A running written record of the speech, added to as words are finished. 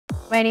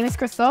My name is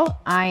Crystal.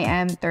 I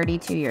am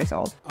 32 years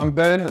old. I'm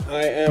Ben.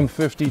 I am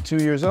 52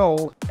 years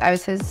old. I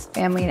was his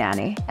family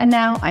nanny, and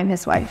now I'm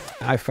his wife.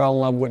 I fell in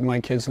love with my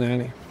kid's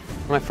nanny.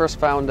 When I first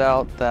found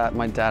out that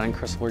my dad and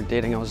Crystal were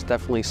dating, I was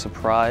definitely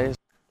surprised.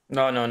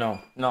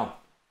 No.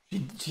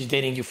 She's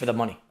dating you for the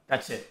money.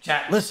 That's it.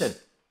 Chat, listen.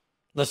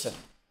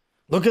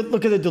 Look at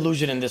the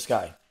delusion in this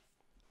guy.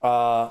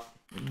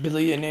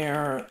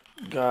 Billionaire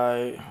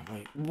guy.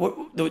 Wait,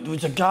 there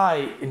was a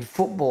guy in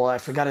football. I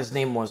forgot his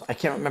name was. I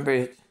can't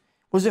remember.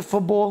 Was it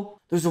football?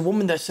 There's a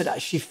woman that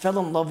said she fell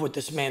in love with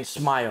this man's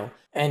smile.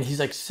 And he's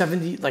like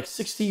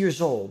 60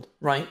 years old,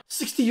 right?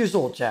 60 years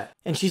old, chat.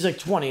 And she's like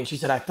 20, and she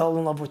said, I fell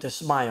in love with his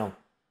smile.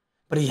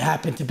 But he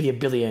happened to be a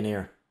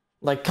billionaire.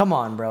 Like, come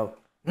on, bro.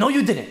 No,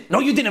 you didn't. No,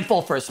 you didn't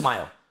fall for a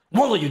smile.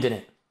 Wallah, you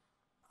didn't.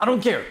 I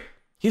don't care.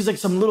 He's like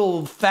some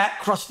little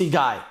fat, crusty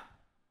guy.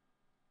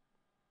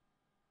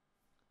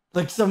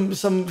 Like some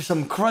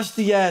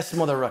crusty ass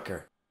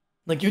motherfucker.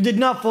 Like, you did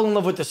not fall in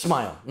love with the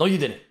smile. No, you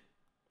didn't.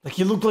 Like,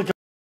 he looked like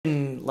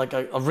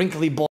a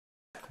wrinkly ball.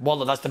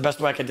 Wallah, that's the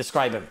best way I could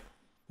describe him.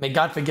 May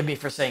God forgive me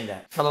for saying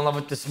that. Fell in love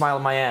with the smile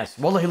on my ass.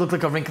 Wallah, he looked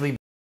like a wrinkly,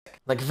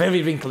 like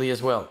very wrinkly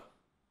as well.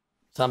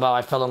 Somehow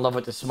I fell in love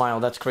with the smile.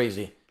 That's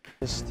crazy.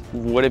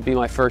 Would it be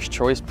my first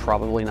choice?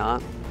 Probably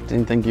not.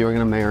 Didn't think you were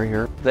gonna marry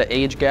her. The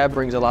age gap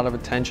brings a lot of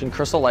attention.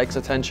 Crystal likes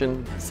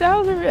attention.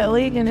 So we're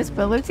really gonna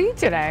spill the tea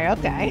today,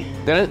 okay.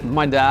 Didn't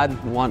my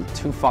dad want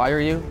to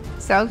fire you?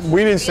 So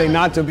We didn't say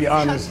not, to be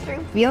honest.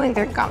 feelings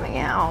are coming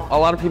out. A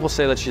lot of people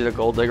say that she's a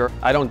gold digger.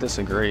 I don't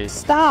disagree.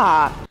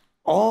 Stop.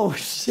 Oh,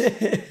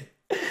 shit.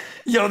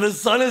 Yo, the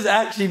sun is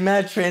actually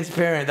mad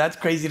transparent. That's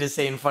crazy to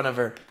say in front of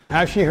her.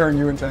 How's she heard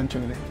you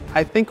intentionally?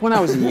 I think when I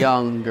was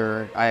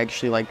younger, I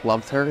actually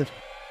loved her.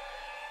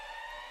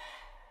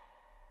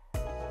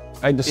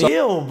 I decided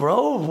Ew,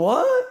 bro,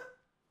 what?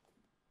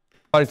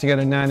 to get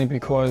a nanny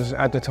because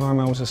at the time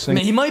I was a I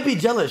single mean, he might be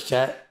jealous,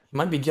 chat. He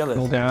might be jealous.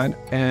 dad,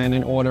 and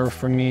in order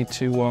for me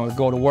to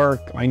go to work,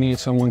 I needed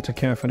someone to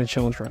care for the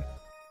children.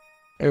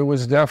 It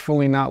was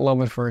definitely not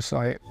love at first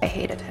sight. I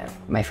hated him.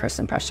 My first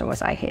impression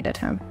was I hated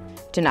him.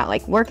 Did not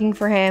like working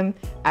for him.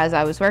 As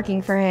I was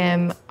working for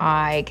him,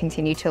 I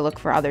continued to look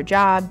for other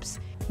jobs.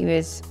 He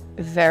was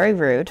very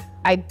rude.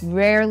 I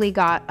rarely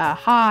got a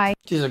hi.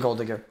 She's a gold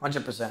digger,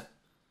 100%.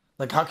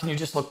 Like, how can you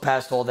just look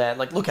past all that?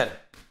 Like, look at him.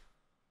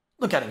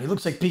 Look at him. He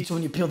looks like pizza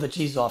when you peel the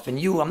cheese off. And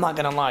you, I'm not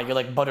gonna lie, you're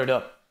like buttered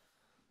up.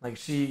 Like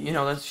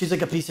she's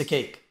like a piece of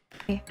cake.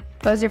 What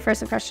was your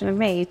first impression of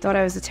me? You thought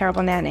I was a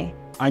terrible nanny.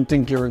 I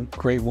think you're a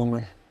great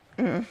woman.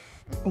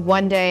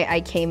 One day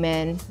I came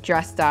in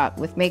dressed up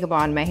with makeup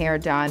on, my hair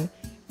done,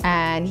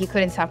 and he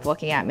couldn't stop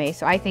looking at me.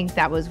 So I think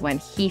that was when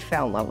he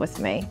fell in love with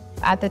me.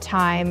 At the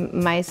time,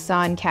 my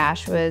son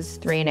Cash was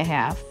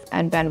 3.5,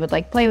 and Ben would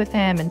play with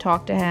him and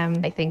talk to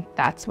him. I think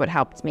that's what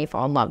helped me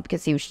fall in love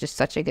because he was just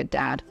such a good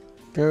dad.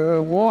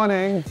 Good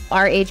morning.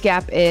 Our age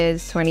gap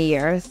is 20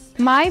 years.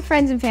 My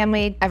friends and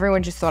family,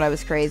 everyone just thought I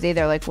was crazy.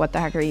 They're like, what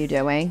the heck are you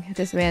doing?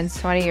 This man's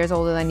 20 years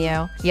older than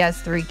you. He has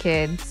 3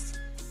 kids.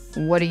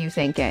 What are you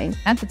thinking?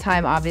 At the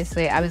time,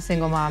 obviously, I was a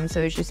single mom,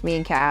 so it was just me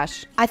and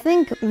Cash. I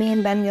think me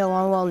and Ben get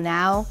along well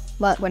now,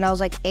 but when I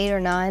was 8 or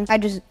 9, I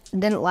just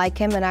didn't like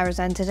him and I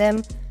resented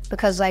him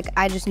because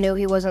I just knew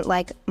he wasn't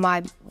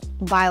my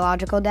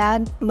biological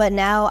dad. But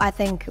now I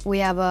think we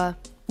have a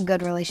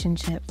good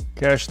relationship.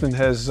 Cashton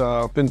has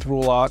been through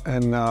a lot,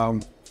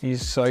 and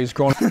he's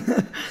grown.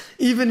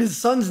 Even his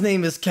son's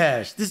name is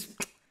Cash. This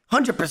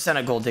 100%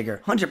 a gold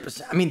digger,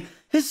 100%. I mean,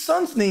 his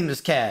son's name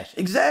is Cash.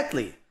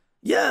 Exactly.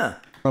 Yeah.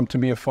 Up to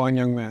be a fine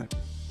young man.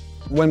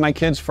 When my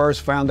kids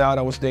first found out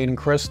I was dating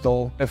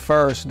Crystal, at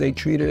first they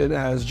treated it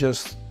as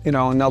just,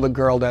 another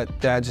girl that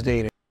dad's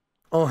dating.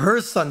 Oh, her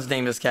son's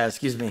name is Cash,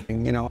 excuse me.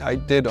 I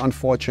did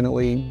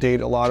unfortunately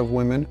date a lot of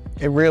women.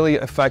 It really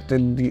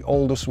affected the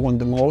oldest one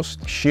the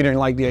most. She didn't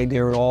like the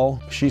idea at all.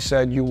 She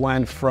said, you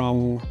went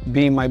from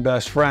being my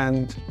best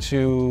friend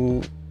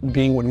to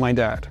being with my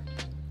dad.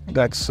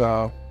 That's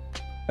a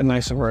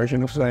nicer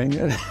version of saying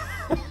it.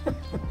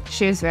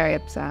 She was very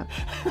upset.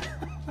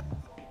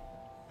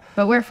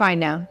 But we're fine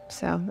now,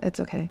 so it's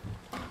okay.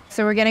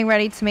 So we're getting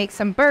ready to make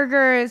some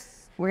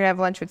burgers. We're gonna have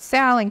lunch with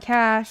Sal and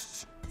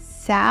Cash.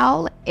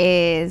 Sal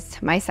is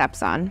my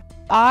stepson.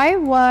 I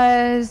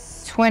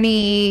was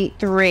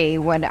 23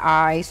 when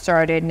I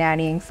started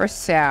nannying for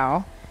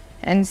Sal,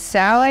 and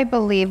Sal, I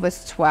believe,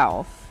 was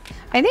 12.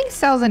 I think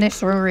Sal's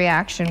initial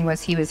reaction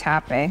was he was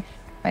happy,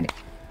 but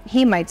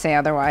he might say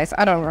otherwise.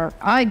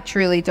 I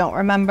truly don't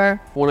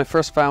remember. When I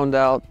first found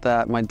out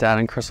that my dad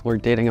and Crystal were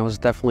dating, I was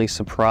definitely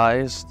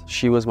surprised.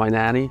 She was my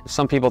nanny.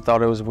 Some people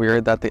thought it was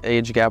weird that the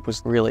age gap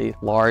was really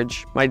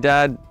large. My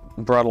dad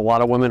brought a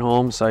lot of women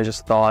home, so I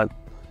just thought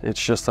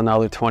it's just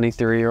another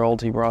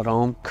 23-year-old he brought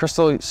home.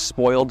 Crystal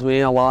spoiled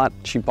me a lot.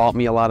 She bought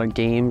me a lot of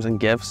games and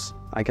gifts,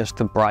 I guess,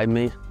 to bribe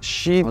me.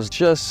 She was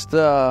just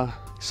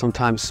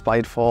sometimes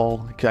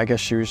spiteful. I guess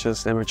she was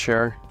just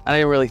immature. I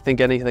didn't really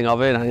think anything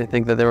of it. I didn't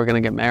think that they were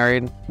gonna get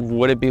married.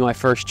 Would it be my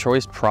first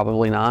choice?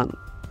 Probably not,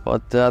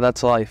 but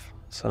that's life,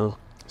 so.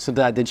 So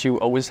Dad, did you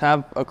always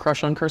have a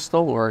crush on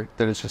Crystal, or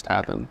did it just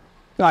happen?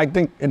 No, I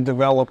think it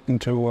developed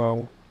into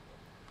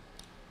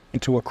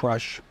a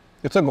crush.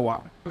 It took a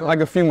while, like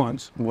a few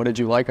months. What did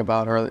you like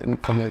about her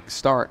from the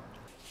start?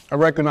 I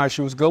recognized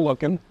she was good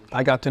looking.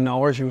 I got to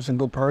know her. She was a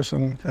good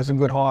person, has a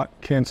good heart.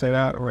 Can't say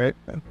that, right?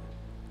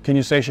 Can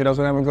you say she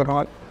doesn't have a good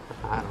heart?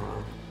 I don't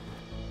know.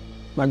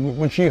 Like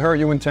when she hurt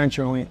you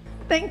intentionally.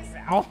 Thanks,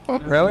 Al.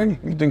 Really?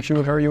 You think she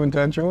would hurt you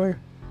intentionally?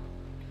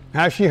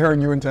 Has she hurt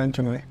you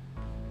intentionally?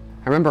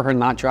 I remember her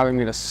not driving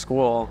me to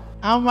school.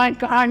 Oh my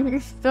God, you're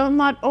still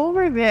not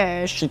over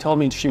this. She told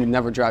me she would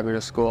never drive me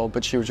to school,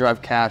 but she would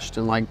drive Cashed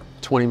in like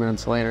 20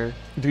 minutes later.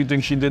 Do you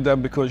think she did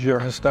that because you're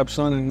her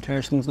stepson and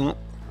Kirsten's not?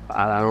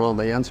 I don't know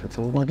the answer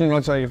to it. I think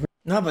that's how you feel.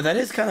 No, but that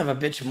is kind of a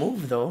bitch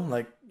move, though.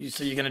 Like,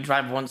 so you're gonna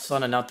drive one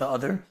son and not the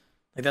other?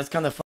 Like, that's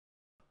kind of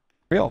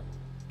Real.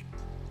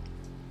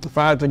 If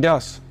I had to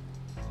guess.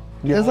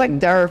 It's like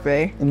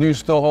therapy. Do you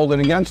still hold it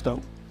against them?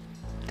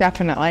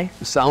 Definitely.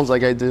 It sounds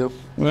like I do.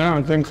 Yeah,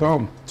 I think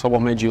so. So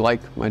what made you like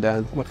my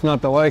dad? What's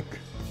not to like?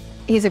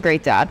 He's a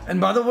great dad.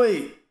 And by the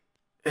way,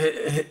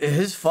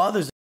 his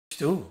father's a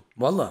too.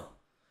 Wallah.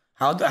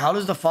 How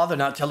does the father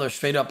not tell her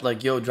straight up,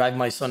 like, yo, drive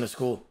my son to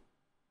school?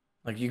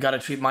 Like, you gotta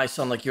treat my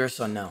son like your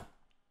son now.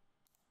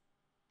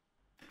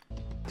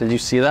 Did you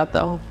see that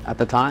though, at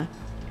the time?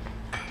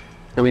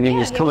 I mean, he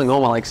was coming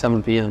home at like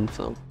 7 p.m.,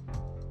 so.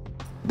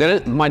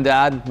 Didn't my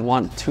dad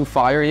want to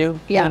fire you?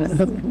 Yeah.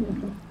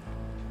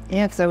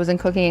 Yeah, because I wasn't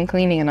cooking and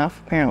cleaning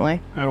enough, apparently.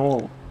 At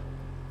all.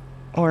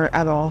 Or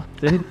at all.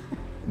 Didn't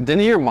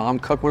your mom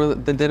cook one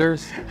of the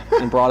dinners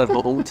and brought it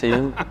home to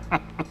you?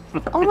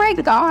 Oh my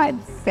God,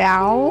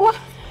 Sal.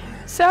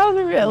 Sal's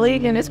really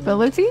gonna spill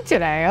the tea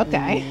today,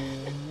 okay.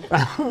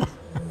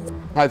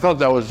 I thought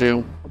that was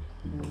you.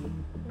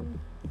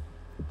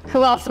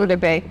 Who else would it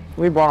be?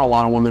 We brought a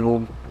lot of women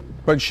home.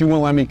 But she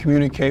won't let me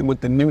communicate with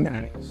the new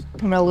nannies.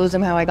 I'm gonna lose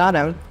him how I got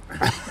him.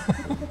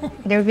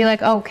 They would be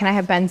like, oh, can I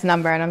have Ben's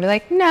number? And I'd be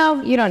like,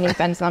 no, you don't need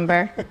Ben's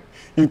number.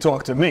 You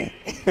talk to me.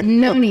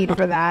 No need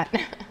for that.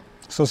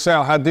 So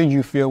Sal, how did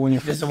you feel when you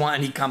She doesn't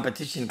want any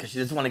competition because she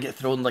doesn't want to get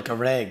thrown like a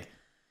rag.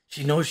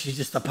 She knows she's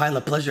just a pile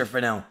of pleasure for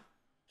now.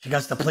 She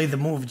got to play the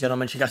move,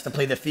 gentlemen. She got to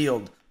play the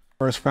field.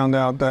 first found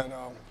out that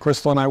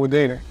Crystal and I were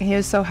dating? He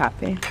was so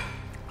happy.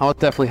 I was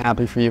definitely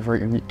happy for you for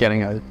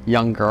getting a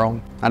young girl.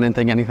 I didn't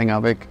think anything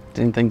of it.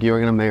 Didn't think you were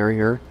gonna marry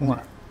her.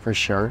 What? For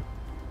sure.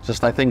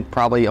 Just I think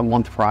probably a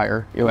month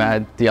prior, you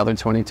had the other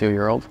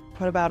 22-year-old.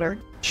 What about her?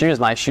 She was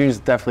nice. She was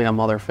definitely a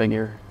mother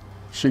figure.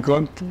 She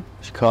cooked?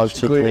 She cooked,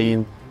 she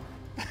cleaned.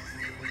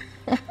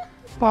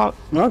 Well,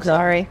 Okay.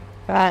 sorry,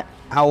 but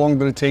How long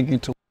did it take you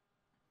to?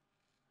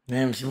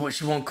 Damn, she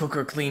won't cook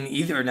or clean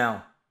either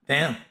now.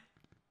 Damn.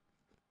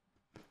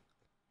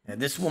 Yeah,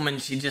 this woman,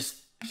 she just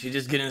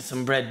getting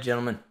some bread,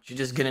 gentlemen. She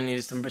just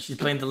getting some bread. She's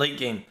playing the late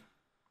game.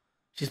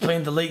 She's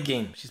playing the late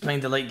game. She's playing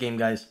the late game,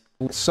 guys.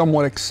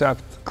 Somewhat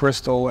accept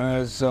Crystal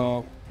as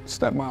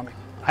stepmommy.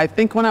 I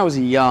think when I was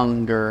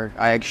younger,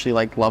 I actually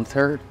loved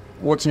her.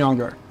 What's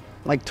younger?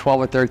 Like 12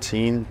 or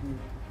 13.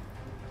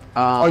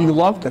 Oh, you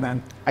loved her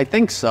then? I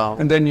think so.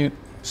 And then you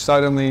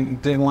suddenly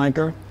didn't like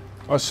her?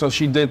 Or so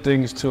she did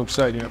things to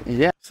upset you?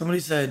 Yeah.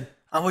 Somebody said,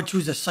 I would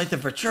choose a Scythe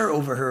of Mature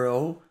over her,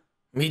 oh.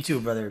 Me too,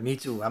 brother, me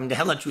too. I'm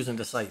hella choosing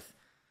the Scythe.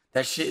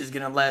 That shit is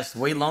gonna last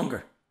way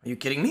longer. Are you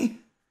kidding me?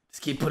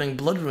 Just keep putting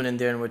Blood Rune in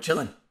there and we're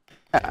chilling.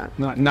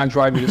 Not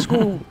drive you to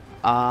school?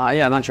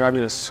 Yeah, not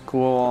driving to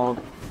school.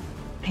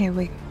 here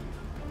we.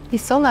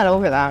 He's still not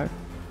over that.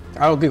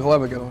 I don't think he'll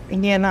ever get over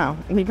it. Yeah, no.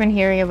 We've been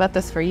hearing about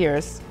this for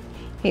years.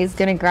 He's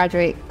gonna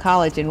graduate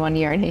college in 1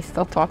 year and he's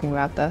still talking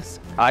about this.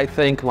 I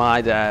think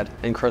my dad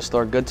and Crystal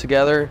are good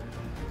together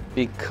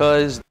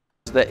because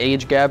the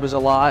age gap is a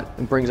lot.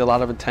 It brings a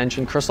lot of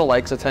attention. Crystal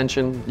likes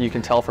attention. You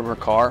can tell from her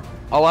car.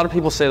 A lot of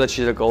people say that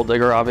she's a gold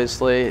digger,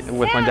 obviously,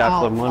 with my dad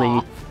for the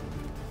money.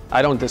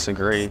 I don't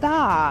disagree.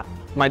 Stop.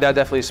 My dad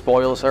definitely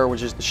spoils her,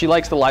 which is, she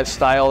likes the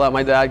lifestyle that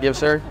my dad gives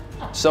her.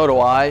 So do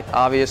I,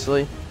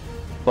 obviously.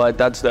 But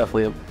that's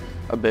definitely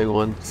a big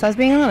one. Sal's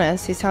being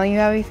honest. He's telling you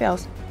how he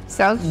feels.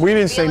 Sal's We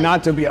didn't say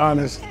not to be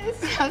honest.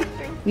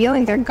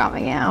 feelings are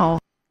coming out.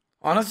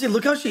 Honestly,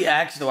 look how she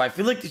acts, though. I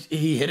feel like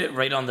he hit it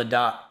right on the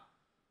dot.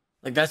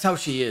 Like, that's how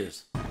she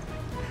is.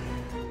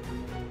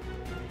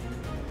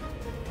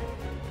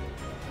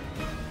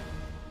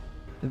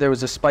 There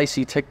was a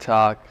spicy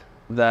TikTok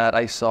that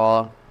I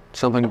saw,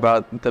 something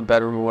about the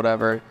bedroom or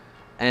whatever,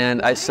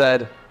 and I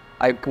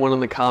went in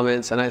the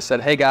comments and I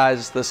said, hey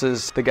guys, this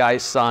is the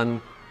guy's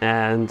son,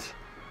 and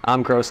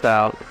I'm grossed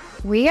out.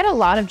 We get a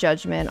lot of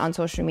judgment on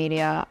social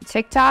media.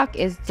 TikTok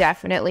is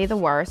definitely the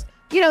worst.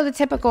 You know, the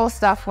typical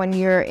stuff when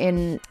you're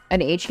in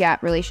an age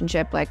gap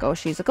relationship, like, oh,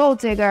 she's a gold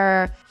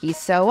digger, he's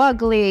so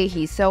ugly,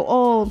 he's so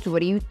old,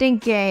 what are you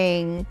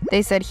thinking?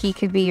 They said he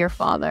could be your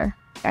father.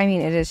 I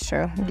mean, it is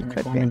true. He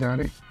could Call be. me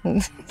daddy.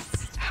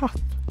 Stop.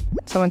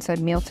 Someone said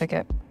meal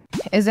ticket.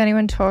 Is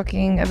anyone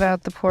talking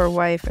about the poor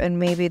wife and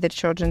maybe the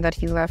children that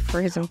he left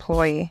for his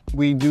employee?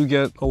 We do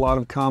get a lot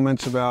of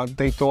comments about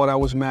they thought I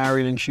was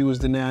married and she was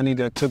the nanny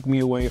that took me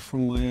away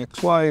from my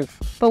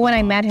ex-wife. But when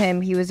I met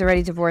him, he was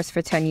already divorced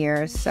for 10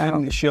 years, so.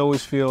 And she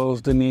always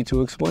feels the need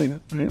to explain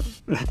it,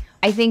 right?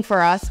 I think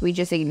for us, we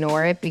just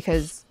ignore it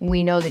because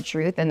we know the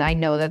truth, and I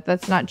know that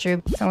that's not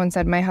true. Someone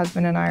said, my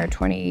husband and I are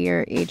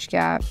 20-year age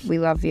gap. We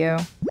love you.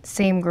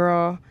 Same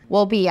girl.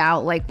 We'll be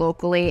out like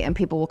locally and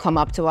people will come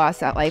up to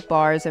us at like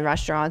bars and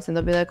restaurants and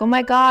they'll be like, oh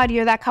my God,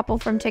 you're that couple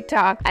from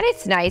TikTok. And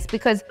it's nice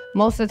because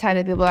most of the time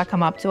the people that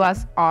come up to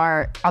us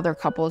are other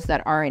couples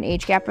that are in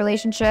age gap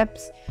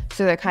relationships.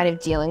 So they're kind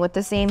of dealing with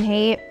the same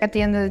hate. At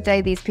the end of the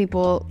day, these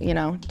people, you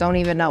know, don't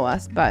even know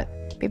us,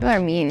 but people are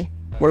mean.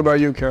 What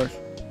about you, Karis?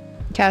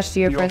 Cash,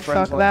 do your friends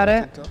talk about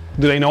it?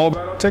 Do they know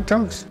about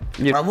TikToks?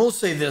 Yeah. I will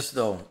say this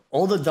though,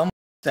 all the dumb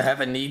that have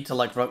a need to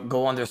like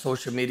go on their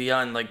social media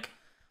and like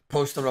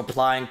post a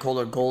reply and call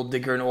her gold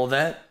digger and all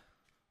that.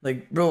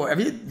 Like, bro,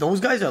 those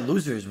guys are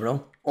losers,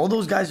 bro. All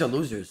those guys are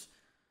losers.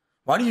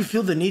 Why do you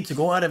feel the need to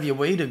go out of your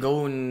way to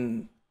go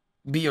and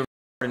be a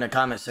in the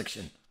comment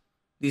section?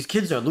 These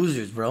kids are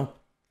losers, bro.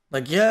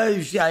 Like, yeah,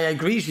 I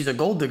agree she's a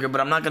gold digger, but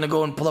I'm not gonna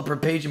go and pull up her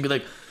page and be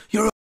like,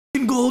 you're a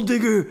gold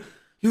digger,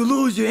 you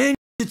loser, and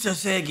it's a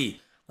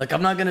saggy. Like,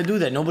 I'm not gonna do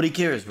that. Nobody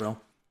cares, bro.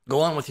 Go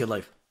on with your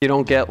life. You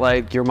don't get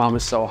like, your mom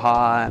is so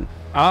hot.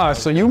 Ah,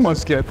 so you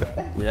must get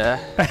that. Yeah,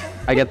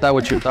 I get that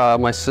with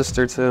my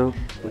sister too.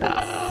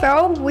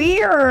 So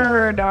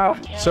weird.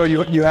 So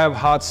you have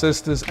hot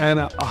sisters and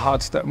a hot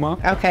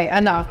stepmom? Okay,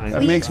 enough.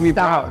 That makes me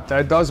proud.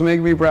 That does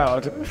make me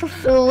proud.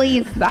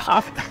 Please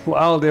stop.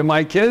 Well, they're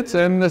my kids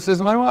and this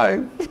is my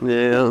wife.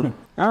 Yeah.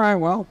 All right,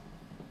 well,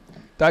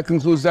 that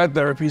concludes that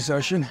therapy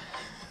session.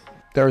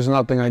 There is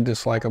nothing I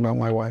dislike about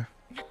my wife.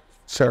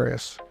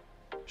 Serious.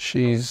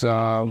 She's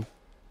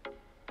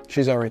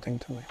everything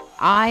to me.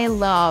 I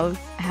love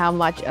how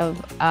much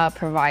of a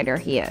provider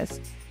he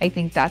is. I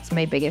think that's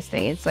my biggest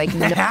thing. It's like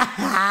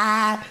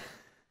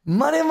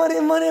money,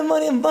 money, money,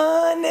 money,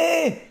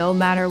 money. No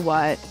matter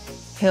what,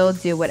 he'll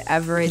do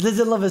whatever. She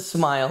doesn't love his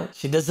smile.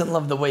 She doesn't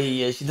love the way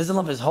he is. She doesn't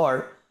love his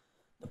heart.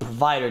 The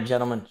provider,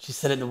 gentlemen. She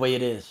said it the way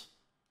it is.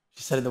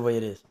 She said it the way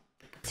it is.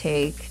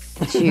 Take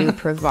to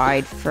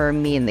provide for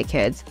me and the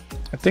kids.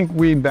 I think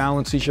we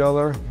balance each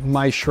other.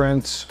 My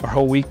strengths are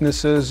her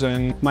weaknesses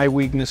and my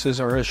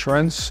weaknesses are her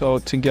strengths. So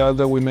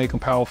together we make a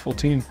powerful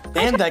team.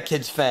 And that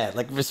kid's fat.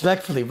 Like,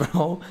 respectfully,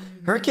 bro.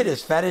 Her kid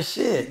is fat as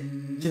shit.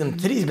 See them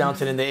titties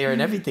bouncing in the air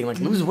and everything. Like,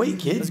 lose weight,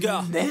 kid. Let's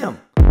go. Damn.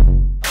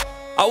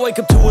 I wake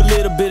up to a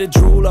little bit of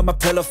drool on my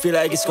pillow. Feel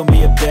like it's gonna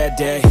be a bad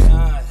day.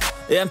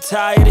 Yeah, I'm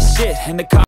tired of shit. And the